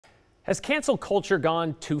Has cancel culture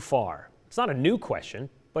gone too far? It's not a new question,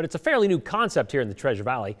 but it's a fairly new concept here in the Treasure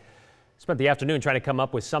Valley. Spent the afternoon trying to come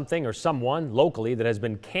up with something or someone locally that has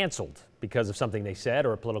been canceled because of something they said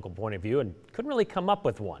or a political point of view, and couldn't really come up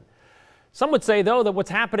with one. Some would say, though, that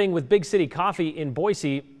what's happening with Big City Coffee in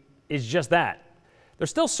Boise is just that. They're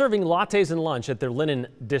still serving lattes and lunch at their Linen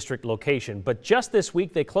District location, but just this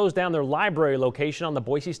week they closed down their library location on the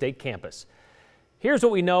Boise State campus. Here's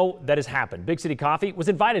what we know that has happened. Big City Coffee was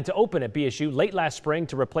invited to open at BSU late last spring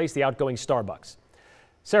to replace the outgoing Starbucks.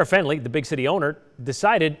 Sarah Fenley, the Big City owner,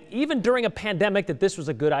 decided even during a pandemic that this was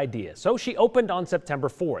a good idea, so she opened on September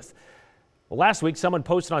 4th. Well, last week someone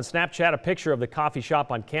posted on Snapchat a picture of the coffee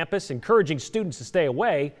shop on campus, encouraging students to stay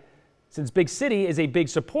away since Big City is a big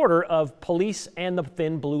supporter of police and the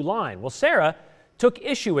Thin Blue Line. Well, Sarah took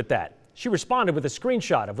issue with that. She responded with a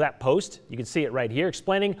screenshot of that post. You can see it right here,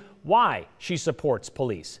 explaining why she supports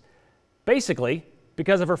police. Basically,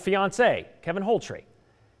 because of her fiancé, Kevin Holtry.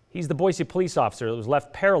 He's the Boise police officer that was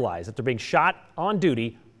left paralyzed after being shot on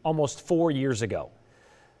duty almost 4 years ago.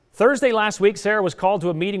 Thursday last week, Sarah was called to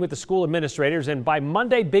a meeting with the school administrators, and by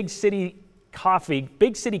Monday, Big City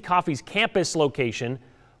Coffee's campus location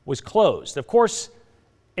was closed. Of course,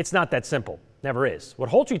 it's not that simple. Never is. What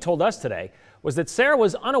Holtry told us today was that Sarah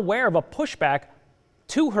was unaware of a pushback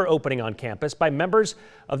to her opening on campus by members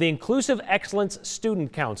of the Inclusive Excellence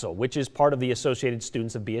Student Council, which is part of the Associated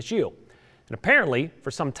Students of BSU. And apparently,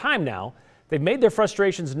 for some time now, they've made their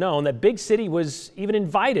frustrations known that Big City was even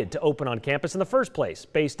invited to open on campus in the first place,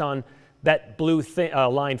 based on that blue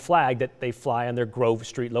line flag that they fly on their Grove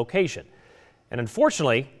Street location. And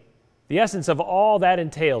unfortunately, the essence of all that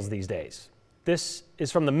entails these days. This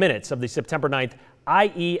is from the minutes of the September 9th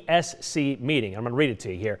IESC meeting. I'm going to read it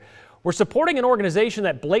to you here. We're supporting an organization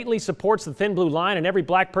that blatantly supports the Thin Blue Line, and every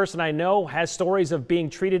black person I know has stories of being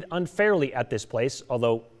treated unfairly at this place,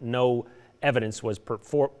 although no evidence was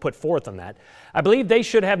put forth on that. I believe they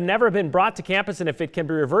should have never been brought to campus, and if it can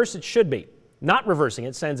be reversed, it should be. Not reversing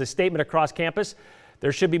it sends a statement across campus.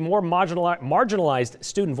 There should be more marginalized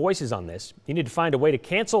student voices on this. You need to find a way to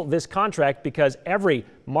cancel this contract because every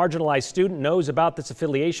marginalized student knows about this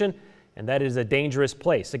affiliation, and that is a dangerous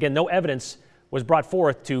place. Again, no evidence was brought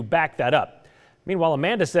forth to back that up. Meanwhile,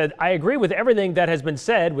 Amanda said, I agree with everything that has been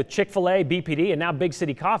said with Chick-fil-A, BPD, and now Big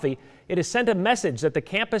City Coffee. It has sent a message that the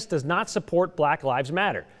campus does not support Black Lives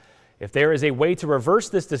Matter. If there is a way to reverse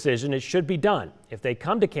this decision, it should be done. If they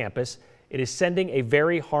come to campus, it is sending a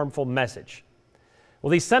very harmful message. Well,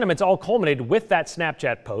 these sentiments all culminated with that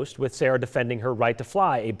Snapchat post with Sarah defending her right to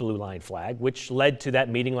fly a blue line flag, which led to that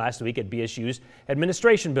meeting last week at BSU's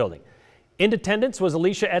administration building. In attendance was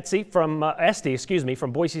Alicia Esty from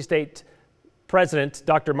Boise State President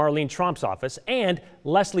Dr. Marlene Tromp's office, and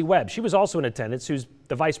Leslie Webb. She was also in attendance, who's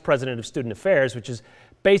the Vice President of Student Affairs, which is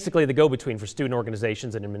basically the go-between for student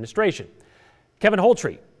organizations and administration. Kevin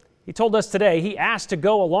Holtry, he told us today he asked to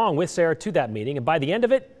go along with Sarah to that meeting, and by the end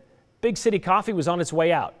of it, Big City Coffee was on its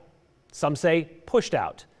way out. Some say pushed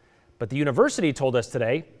out. But the university told us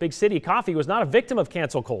today Big City Coffee was not a victim of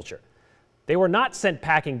cancel culture. They were not sent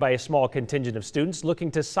packing by a small contingent of students looking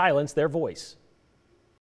to silence their voice.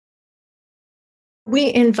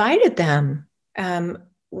 We invited them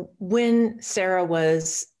when Sarah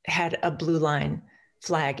had a blue line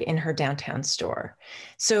flag in her downtown store.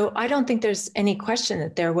 So I don't think there's any question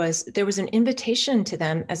that there was an invitation to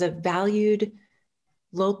them as a valued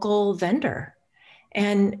local vendor.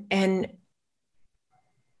 And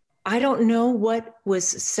I don't know what was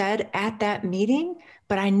said at that meeting,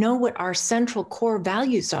 but I know what our central core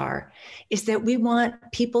values are, is that we want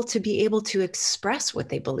people to be able to express what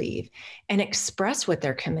they believe and express what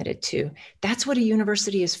they're committed to. That's what a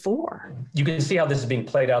university is for. You can see how this is being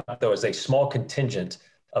played out, though, as a small contingent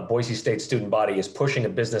of Boise State student body is pushing a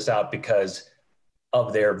business out because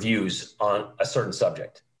of their views on a certain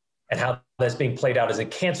subject, and how that's being played out as a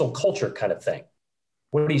cancel culture kind of thing.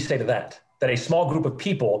 What do you say to that? That a small group of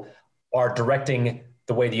people are directing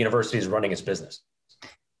the way the university is running its business?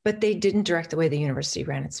 But they didn't direct the way the university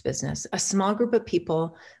ran its business. A small group of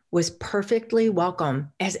people was perfectly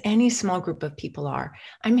welcome, as any small group of people are.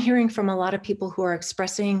 I'm hearing from a lot of people who are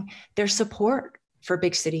expressing their support for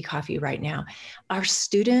Big City Coffee right now. Our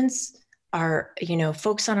students, our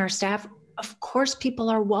folks on our staff, of course, people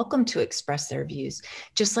are welcome to express their views,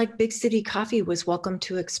 just like Big City Coffee was welcome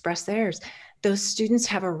to express theirs. Those students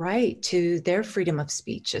have a right to their freedom of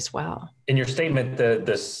speech as well. In your statement,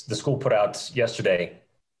 the school put out yesterday,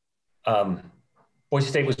 Boise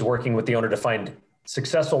State was working with the owner to find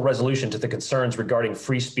successful resolution to the concerns regarding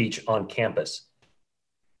free speech on campus.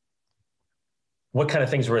 What kind of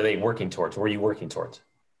things were they working towards? Were you working towards?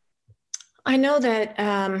 I know that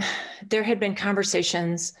there had been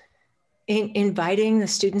conversations in inviting the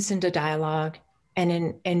students into dialogue and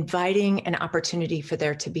in inviting an opportunity for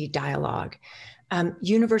there to be dialogue.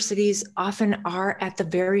 Universities often are at the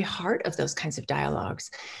very heart of those kinds of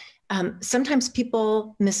dialogues. Sometimes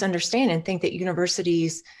people misunderstand and think that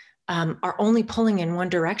universities are only pulling in one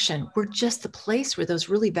direction. We're just the place where those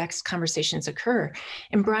really vexed conversations occur.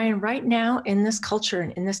 And Brian, right now in this culture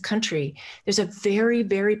and in this country, there's a very,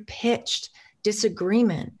 very pitched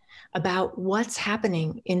disagreement about what's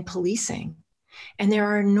happening in policing. And there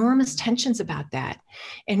are enormous tensions about that.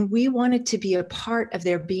 And we wanted to be a part of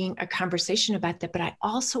there being a conversation about that. But I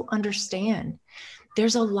also understand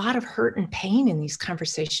there's a lot of hurt and pain in these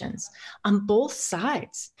conversations on both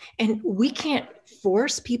sides. And we can't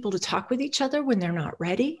force people to talk with each other when they're not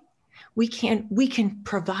ready. We can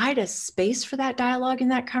provide a space for that dialogue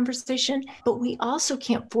and that conversation, but we also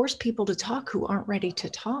can't force people to talk who aren't ready to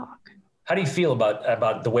talk. How do you feel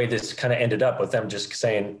about the way this kind of ended up with them just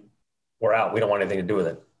saying, we're out, we don't want anything to do with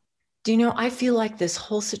it? Do you know, I feel like this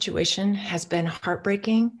whole situation has been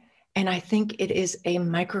heartbreaking, and I think it is a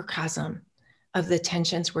microcosm of the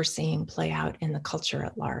tensions we're seeing play out in the culture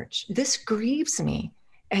at large. This grieves me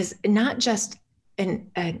as not just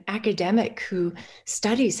an academic who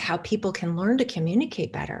studies how people can learn to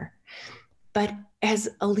communicate better, but as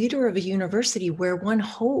a leader of a university where one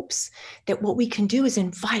hopes that what we can do is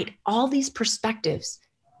invite all these perspectives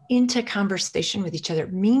into conversation with each other,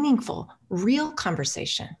 meaningful, real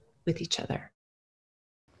conversation with each other.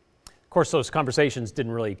 Of course, those conversations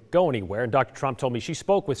didn't really go anywhere, and Dr. Trump told me she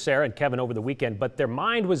spoke with Sarah and Kevin over the weekend, but their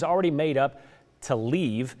mind was already made up to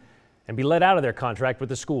leave and be let out of their contract with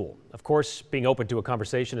the school. Of course, being open to a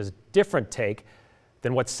conversation is a different take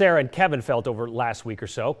than what Sarah and Kevin felt over last week or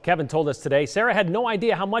so. Kevin told us today Sarah had no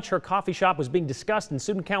idea how much her coffee shop was being discussed in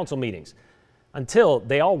student council meetings until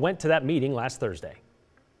they all went to that meeting last Thursday.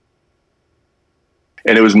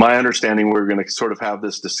 And it was my understanding we were going to sort of have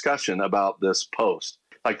this discussion about this post.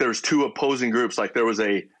 Like there was two opposing groups. Like there was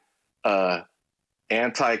a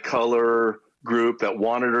anti-color group that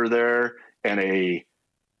wanted her there, and a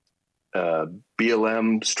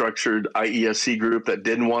BLM structured IESC group that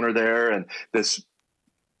didn't want her there. And this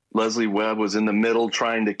Leslie Webb was in the middle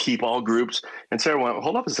trying to keep all groups. And Sarah went,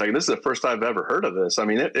 hold up a second. This is the first I've ever heard of this. I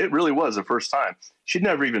mean, it really was the first time. She'd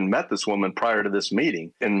never even met this woman prior to this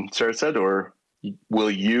meeting. And Sarah said to her,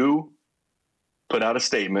 will you put out a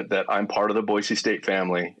statement that I'm part of the Boise State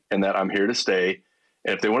family and that I'm here to stay?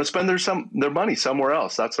 And if they want to spend their money somewhere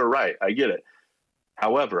else, that's their right. I get it.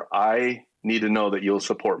 However, I need to know that you'll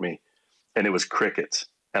support me. And it was crickets.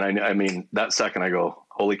 And I mean, that second I go,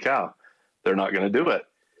 holy cow, they're not going to do it.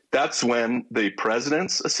 That's when the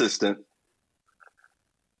president's assistant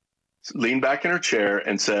leaned back in her chair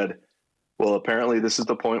and said, well, apparently this is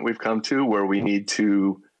the point we've come to where we need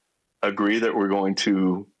to agree that we're going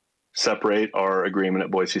to separate our agreement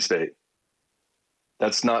at Boise State.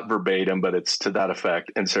 That's not verbatim, but it's to that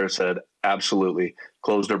effect. And Sarah said, absolutely.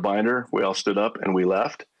 Closed her binder. We all stood up and we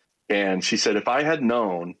left. And she said, if I had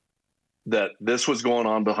known that this was going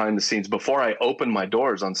on behind the scenes before I opened my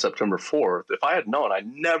doors on September 4th, if I had known, I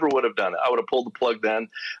never would have done it. I would have pulled the plug then.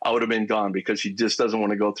 I would have been gone, because she just doesn't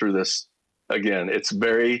want to go through this again. It's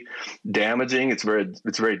very damaging. It's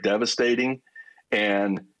very devastating.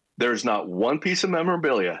 And there's not one piece of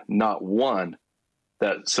memorabilia, not one,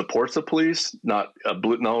 that supports the police,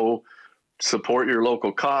 no support your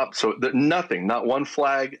local cop. So nothing, not one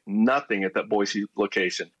flag, nothing at that Boise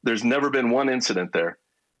location. There's never been one incident there.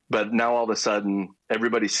 But now all of a sudden,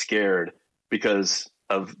 everybody's scared because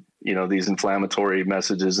of these inflammatory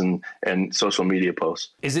messages and social media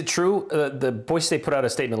posts. Is it true? The Boise State put out a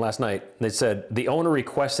statement last night. They said the owner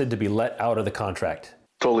requested to be let out of the contract.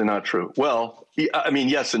 Totally not true. Well, I mean,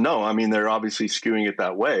 yes and no. I mean, they're obviously skewing it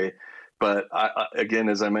that way. But again,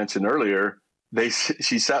 as I mentioned earlier,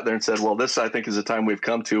 she sat there and said, well, this, I think, is a time we've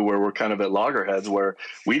come to where we're kind of at loggerheads, where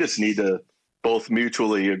we just need to both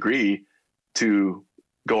mutually agree to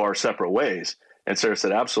go our separate ways. And Sarah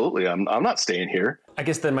said, absolutely, I'm not staying here. I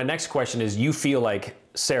guess then my next question is, you feel like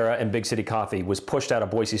Sarah and Big City Coffee was pushed out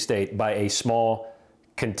of Boise State by a small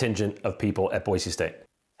contingent of people at Boise State?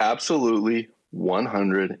 Absolutely,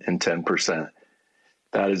 110%.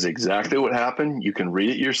 That is exactly what happened. You can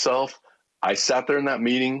read it yourself. I sat there in that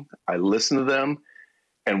meeting. I listened to them,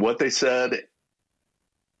 and what they said,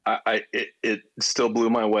 it still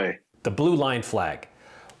blew my way. The blue line flag.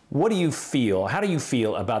 What do you feel? How do you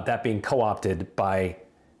feel about that being co-opted by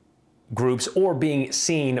groups, or being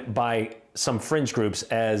seen by some fringe groups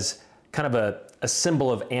as kind of a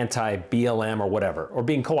symbol of anti-BLM or whatever, or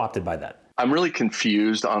being co-opted by that? I'm really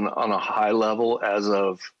confused on a high level as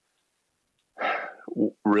of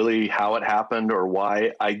really how it happened or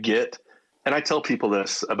why. And I tell people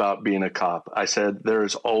this about being a cop. I said,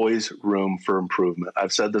 there's always room for improvement.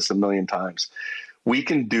 I've said this a million times. We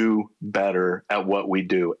can do better at what we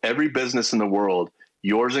do. Every business in the world,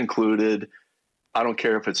 yours included, I don't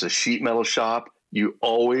care if it's a sheet metal shop, you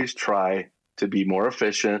always try to be more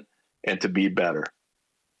efficient and to be better.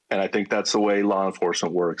 And I think that's the way law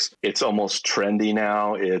enforcement works. It's almost trendy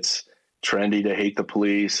now. It's trendy to hate the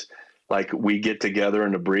police. Like, we get together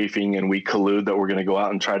in a briefing and we collude that we're going to go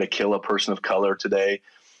out and try to kill a person of color today.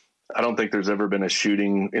 I don't think there's ever been a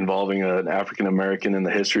shooting involving an African-American in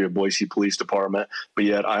the history of Boise Police Department, but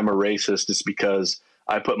yet I'm a racist. It's because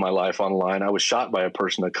I put my life on the line. I was shot by a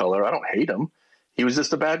person of color. I don't hate him. He was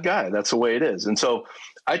just a bad guy. That's the way it is. And so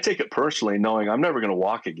I take it personally, knowing I'm never going to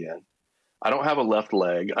walk again. I don't have a left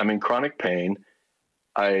leg. I'm in chronic pain.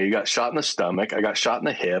 I got shot in the stomach. I got shot in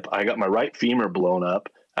the hip. I got my right femur blown up.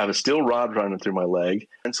 I have a steel rod running through my leg.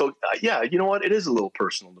 And so, yeah, you know what? It is a little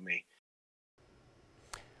personal to me.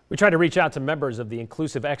 We tried to reach out to members of the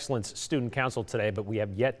Inclusive Excellence Student Council today, but we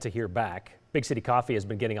have yet to hear back. Big City Coffee has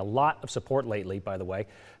been getting a lot of support lately, by the way.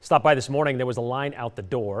 Stopped by this morning, there was a line out the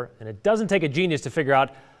door, and it doesn't take a genius to figure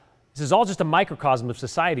out this is all just a microcosm of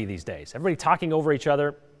society these days. Everybody talking over each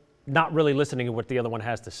other, not really listening to what the other one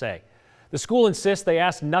has to say. The school insists they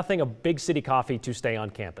ask nothing of Big City Coffee to stay on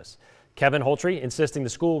campus. Kevin Holtry insisting the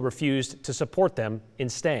school refused to support them in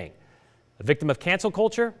staying. A victim of cancel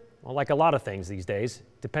culture? Well, like a lot of things these days,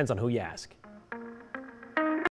 depends on who you ask.